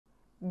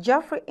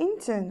Geoffrey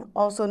Hinton,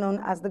 also known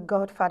as the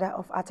Godfather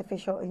of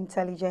Artificial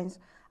Intelligence,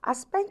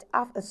 has spent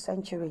half a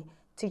century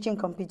teaching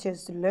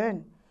computers to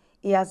learn.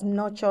 He has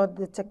nurtured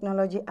the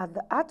technology at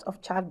the heart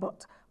of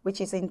chatbot, which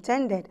is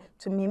intended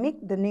to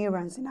mimic the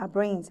neurons in our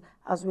brains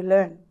as we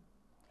learn.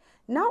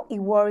 Now he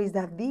worries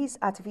that these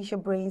artificial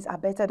brains are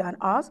better than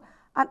ours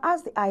and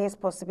has the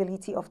highest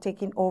possibility of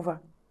taking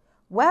over.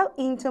 While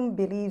Hinton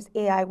believes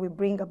AI will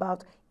bring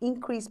about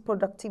increased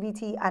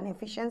productivity and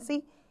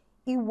efficiency,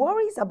 he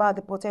worries about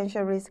the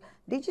potential risk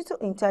digital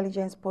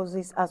intelligence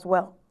poses as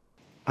well.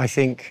 I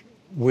think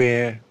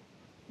we're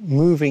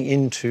moving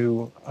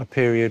into a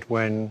period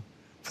when,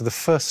 for the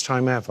first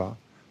time ever,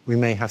 we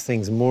may have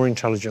things more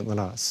intelligent than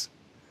us.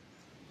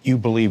 You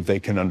believe they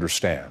can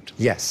understand?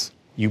 Yes.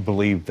 You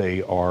believe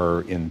they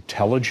are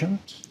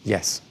intelligent?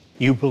 Yes.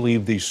 You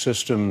believe these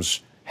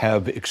systems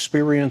have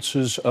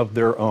experiences of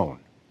their own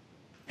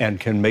and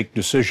can make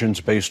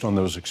decisions based on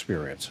those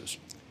experiences?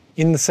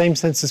 In the same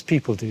sense as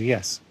people do,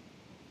 yes.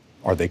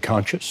 Are they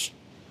conscious?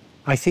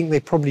 I think they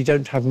probably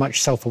don't have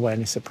much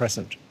self-awareness at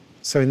present.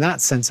 So in that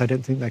sense, I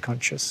don't think they're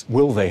conscious.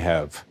 Will they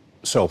have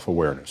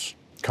self-awareness,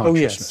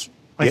 consciousness?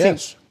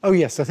 Oh,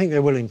 yes. I think they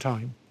will in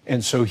time.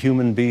 And so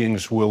human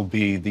beings will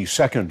be the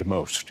second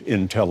most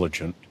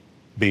intelligent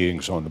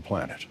beings on the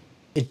planet.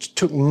 It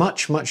took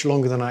much, much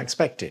longer than I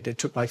expected. It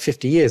took like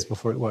 50 years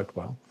before it worked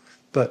well.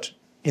 But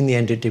in the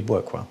end, it did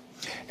work well.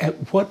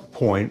 At what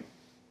point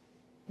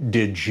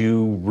did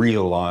you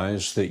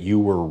realize that you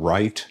were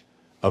right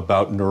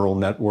about neural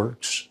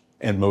networks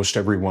and most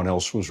everyone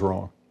else was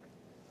wrong?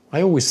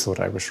 I always thought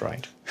I was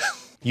right.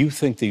 You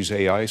think these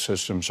AI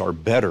systems are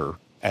better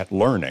at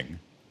learning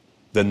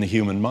than the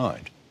human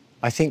mind?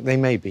 I think they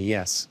may be,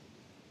 yes.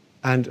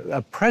 And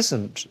at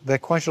present, they're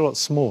quite a lot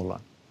smaller.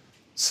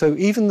 So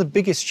even the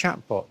biggest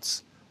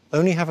chatbots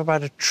only have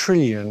about 1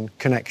 trillion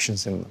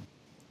connections in them.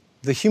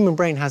 The human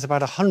brain has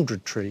about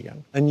 100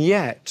 trillion. And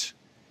yet,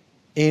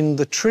 in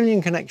the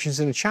trillion connections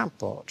in a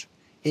chatbot,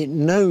 it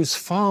knows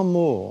far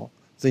more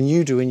than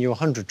you do in your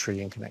 100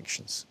 trillion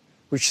connections,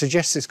 which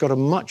suggests it's got a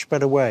much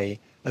better way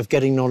of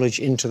getting knowledge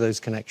into those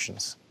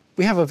connections.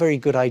 We have a very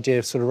good idea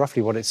of sort of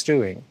roughly what it's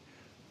doing,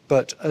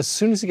 but as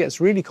soon as it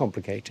gets really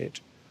complicated,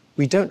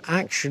 we don't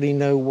actually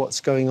know what's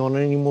going on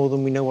any more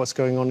than we know what's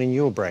going on in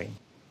your brain.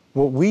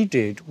 What we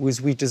did was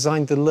we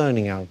designed the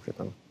learning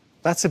algorithm.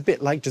 That's a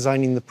bit like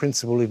designing the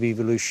principle of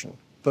evolution.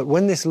 But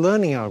when this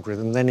learning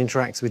algorithm then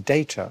interacts with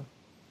data,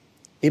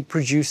 it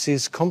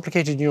produces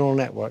complicated neural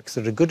networks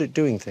that are good at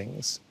doing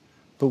things,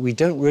 but we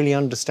don't really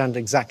understand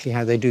exactly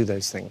how they do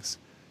those things.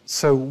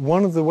 So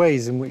one of the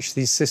ways in which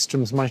these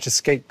systems might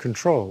escape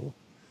control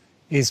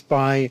is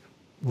by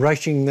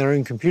writing their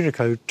own computer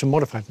code to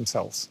modify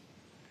themselves.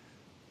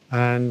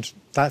 And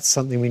that's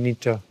something we need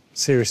to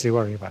seriously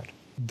worry about.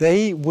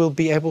 They will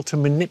be able to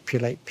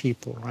manipulate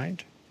people,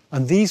 right?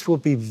 And these will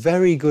be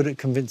very good at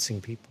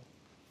convincing people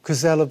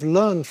because they'll have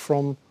learned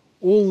from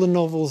all the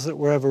novels that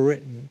were ever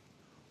written,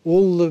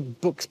 all the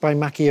books by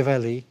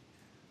Machiavelli,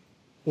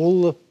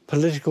 all the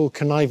political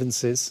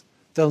connivances.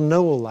 They'll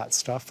know all that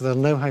stuff. They'll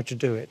know how to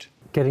do it.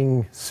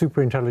 Getting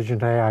super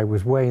intelligent AI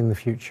was way in the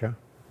future.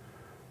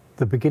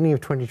 The beginning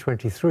of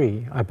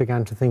 2023, I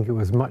began to think it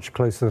was much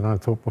closer than I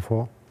thought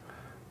before.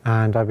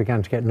 And I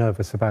began to get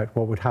nervous about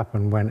what would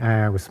happen when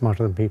AI was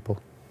smarter than people.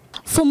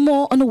 For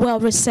more on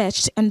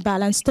well-researched and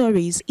balanced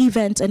stories,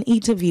 events and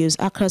interviews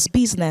across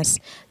business,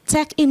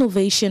 tech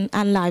innovation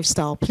and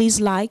lifestyle, please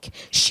like,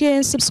 share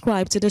and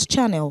subscribe to this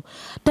channel,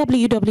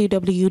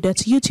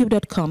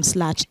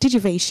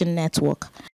 www.youtube.com/digivationnetwork.